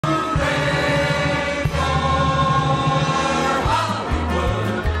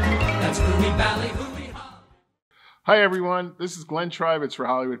Hi everyone, this is Glenn Treibitz for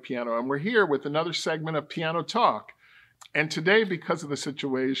Hollywood Piano, and we're here with another segment of Piano Talk. And today, because of the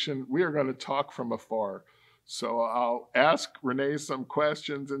situation, we are going to talk from afar. So I'll ask Renee some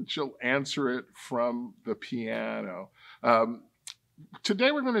questions and she'll answer it from the piano.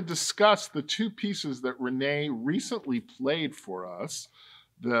 Today we're going to discuss the two pieces that Renee recently played for us,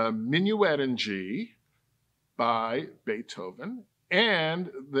 the Minuet in G by Beethoven and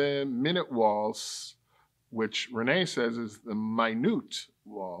the Minute Waltz, which Renee says is the Minute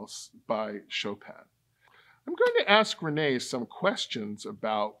Waltz by Chopin. I'm going to ask Renee some questions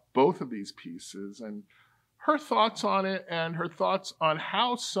about both of these pieces and her thoughts on it and her thoughts on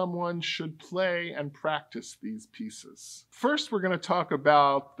how someone should play and practice these pieces. First, we're going to talk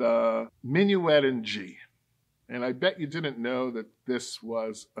about the Minuet in G. And I bet you didn't know that this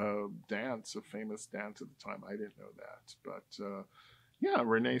was a dance, a famous dance at the time. I didn't know that. But yeah,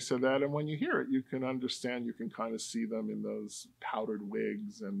 Renee said that, and when you hear it, you can understand, you can kind of see them in those powdered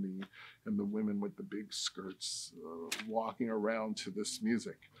wigs and the women with the big skirts walking around to this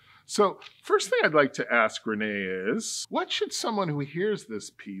music. So first thing I'd like to ask Renee is, what should someone who hears this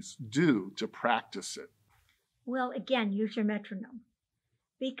piece do to practice it? Well, again, use your metronome,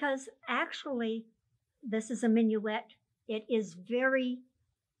 because actually this is a minuet. It is very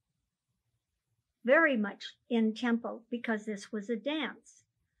much in tempo because this was a dance.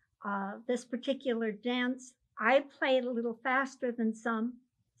 This particular dance, I play it a little faster than some.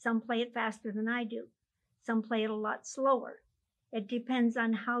 Some play it faster than I do. Some play it a lot slower. It depends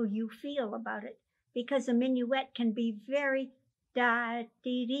on how you feel about it, because a minuet can be very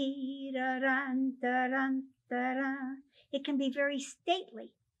da-dee-dee-da-dun, da-dun, da-da. It can be very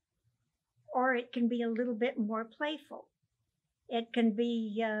stately, or it can be a little bit more playful. It can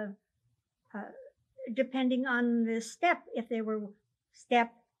be depending on the step. If they were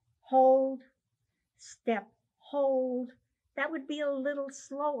step, hold, that would be a little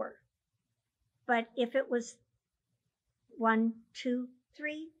slower. But if it was 1, 2,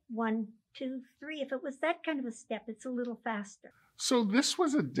 3, 1, 2, 3, if it was that kind of a step, it's a little faster. So this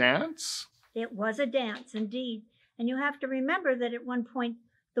was a dance? It was a dance, indeed. And you have to remember that at one point,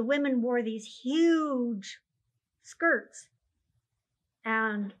 the women wore these huge skirts.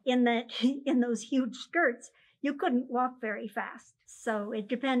 And in those huge skirts, you couldn't walk very fast. So it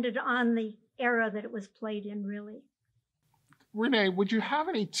depended on the era that it was played in, really. Renee, would you have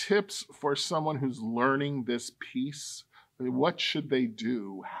any tips for someone who's learning this piece? I mean, what should they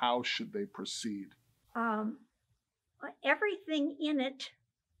do? How should they proceed? Everything in it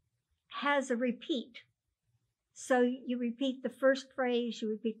has a repeat. So you repeat the first phrase, you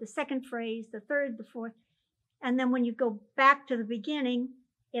repeat the second phrase, the third, the fourth. And then when you go back to the beginning,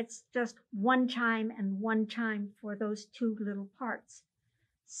 it's just one time and one time for those two little parts.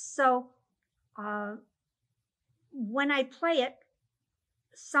 So when I play it,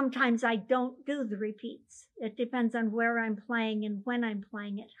 sometimes I don't do the repeats. It depends on where I'm playing and when I'm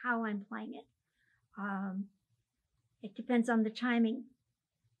playing it, how I'm playing it. It depends on the timing.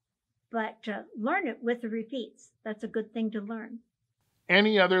 But learn it with the repeats. That's a good thing to learn.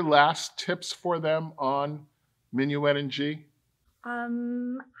 Any other last tips for them on Minuet in G? I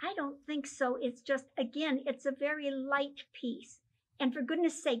don't think so. It's just, again, it's a very light piece. And for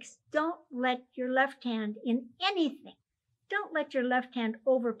goodness sakes, don't let your left hand in anything. Don't let your left hand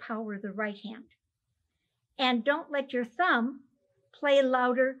overpower the right hand. And don't let your thumb play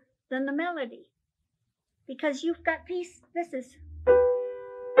louder than the melody. Because you've got piece, this is,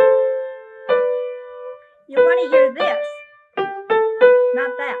 you want to hear this,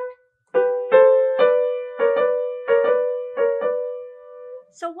 not that.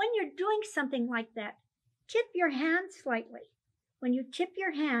 So when you're doing something like that, tip your hand slightly. When you tip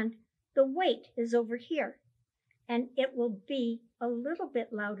your hand, the weight is over here, and it will be a little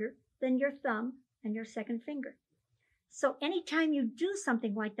bit louder than your thumb and your second finger. So anytime you do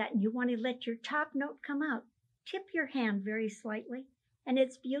something like that and you want to let your top note come out, tip your hand very slightly, and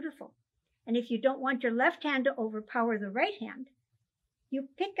it's beautiful. And if you don't want your left hand to overpower the right hand, you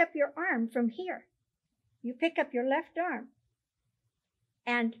pick up your arm from here. You pick up your left arm,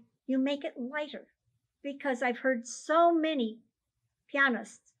 and you make it lighter, because I've heard so many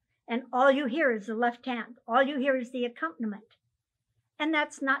pianists, and all you hear is the left hand. All you hear is the accompaniment. And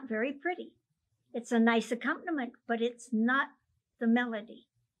that's not very pretty. It's a nice accompaniment, but it's not the melody.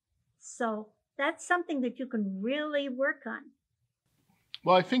 So that's something that you can really work on.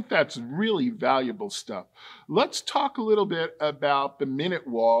 Well, I think that's really valuable stuff. Let's talk a little bit about the minute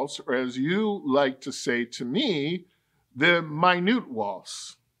waltz, or as you like to say to me, the minute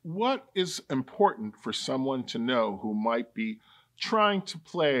waltz. What is important for someone to know who might be trying to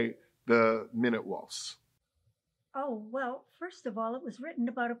play the minute waltz? Oh, well, first of all, it was written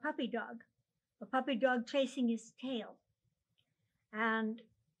about a puppy dog chasing his tail. And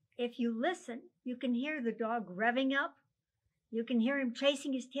if you listen, you can hear the dog revving up. You can hear him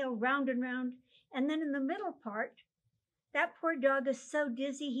chasing his tail round and round. And then in the middle part, that poor dog is so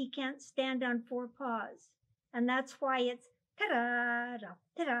dizzy he can't stand on four paws. And that's why it's ta-da-dum,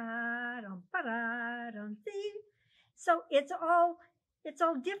 ta-da-dum, ba-da-dum, see? So it's all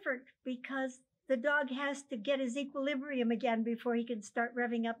different because the dog has to get his equilibrium again before he can start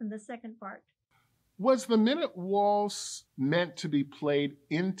revving up in the second part. Was the minute waltz meant to be played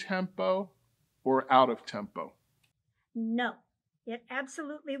in tempo or out of tempo? No, it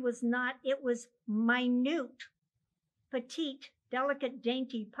absolutely was not. It was minute, petite, delicate,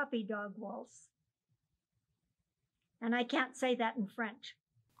 dainty puppy dog waltz. And I can't say that in French.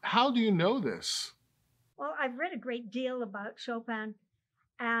 How do you know this? Well, I've read a great deal about Chopin,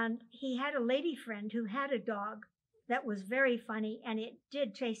 and he had a lady friend who had a dog that was very funny, and it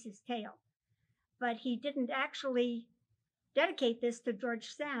did chase his tail. But he didn't actually dedicate this to George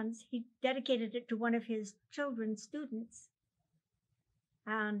Sand's. He dedicated it to one of his children's students.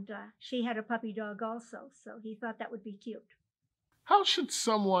 And she had a puppy dog also, so he thought that would be cute. How should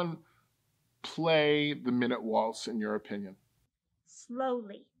someone play the minute waltz, in your opinion?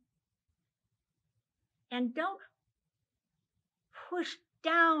 Slowly. And don't push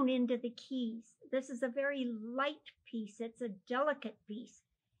down into the keys. This is a very light piece. It's a delicate piece.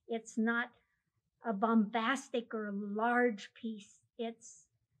 It's not a bombastic or large piece. It's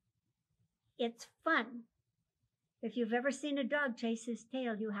fun. If you've ever seen a dog chase his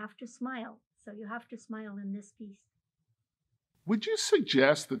tail, you have to smile. So you have to smile in this piece. Would you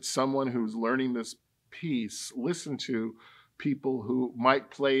suggest that someone who's learning this piece listen to people who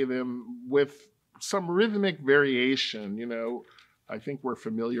might play them with some rhythmic variation? You know, I think we're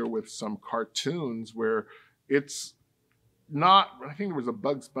familiar with some cartoons where it's not, I think there was a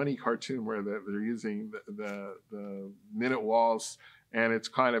Bugs Bunny cartoon where they're using the minute waltz, and it's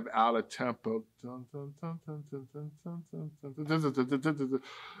kind of out of tempo. Do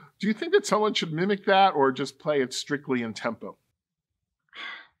you think that someone should mimic that or just play it strictly in tempo?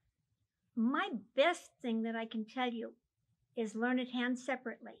 My best thing that I can tell you is learn it hand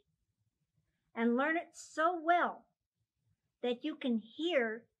separately. And learn it so well that you can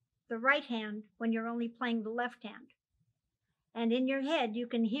hear the right hand when you're only playing the left hand. And in your head, you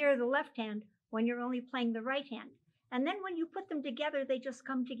can hear the left hand when you're only playing the right hand. And then when you put them together, they just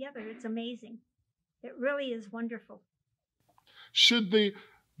come together. It's amazing. It really is wonderful. Should the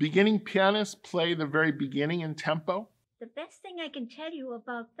beginning pianist play the very beginning in tempo? The best thing I can tell you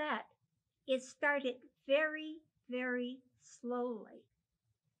about that is start it very, very slowly.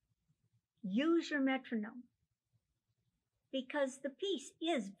 Use your metronome, because the piece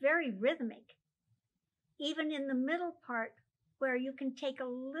is very rhythmic. Even in the middle part, where you can take a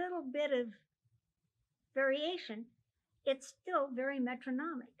little bit of variation, it's still very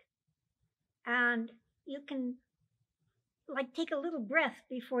metronomic. And you can take a little breath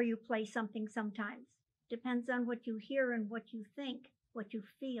before you play something sometimes. Depends on what you hear and what you think, what you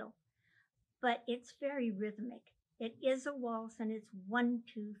feel. But it's very rhythmic. It is a waltz, and it's 1,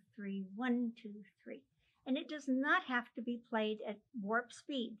 2, 3, 1, 2, 3. And it does not have to be played at warp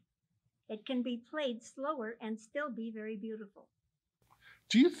speed. It can be played slower and still be very beautiful.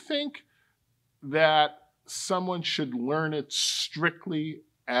 Do you think that someone should learn it strictly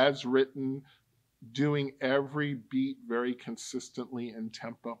as written, doing every beat very consistently in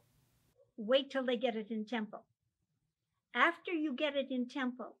tempo? Wait till they get it in tempo. After you get it in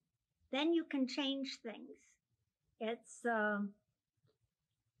tempo, then you can change things. It's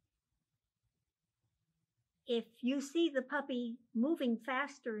if you see the puppy moving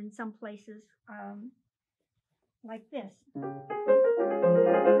faster in some places, like this.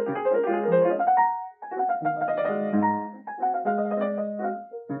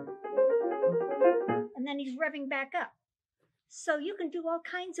 And then he's revving back up. So you can do all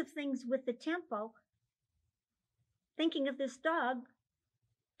kinds of things with the tempo, thinking of this dog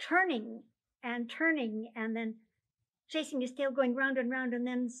turning and then chasing his tail, going round and round, and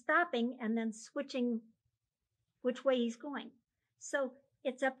then stopping and then switching which way he's going. So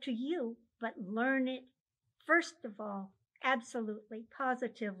it's up to you, but learn it first of all, absolutely,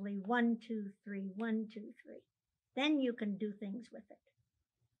 positively, 1, 2, 3, 1, 2, 3. Then you can do things with it.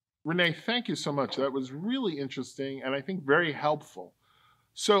 Renee, thank you so much. That was really interesting and I think very helpful.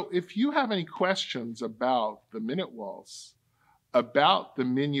 So if you have any questions about the minute waltz, about the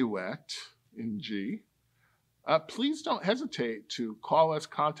minuet in G, please don't hesitate to call us,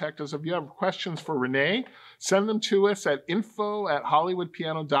 contact us. If you have questions for Renee, send them to us at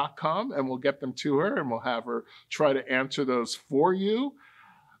info@hollywoodpiano.com, and we'll get them to her, and we'll have her try to answer those for you.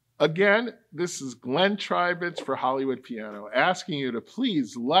 Again, this is Glenn Treibitz for Hollywood Piano, asking you to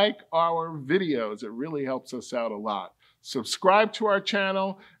please like our videos. It really helps us out a lot. Subscribe to our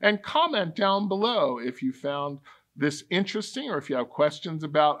channel and comment down below if you found this interesting or if you have questions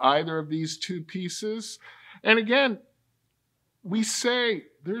about either of these two pieces. And again, we say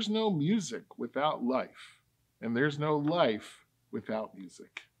there's no music without life, and there's no life without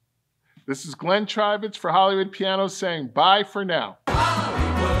music. This is Glenn Treibitz for Hollywood Piano saying bye for now.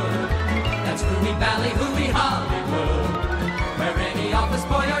 Hollywood, that's Ruby Valley,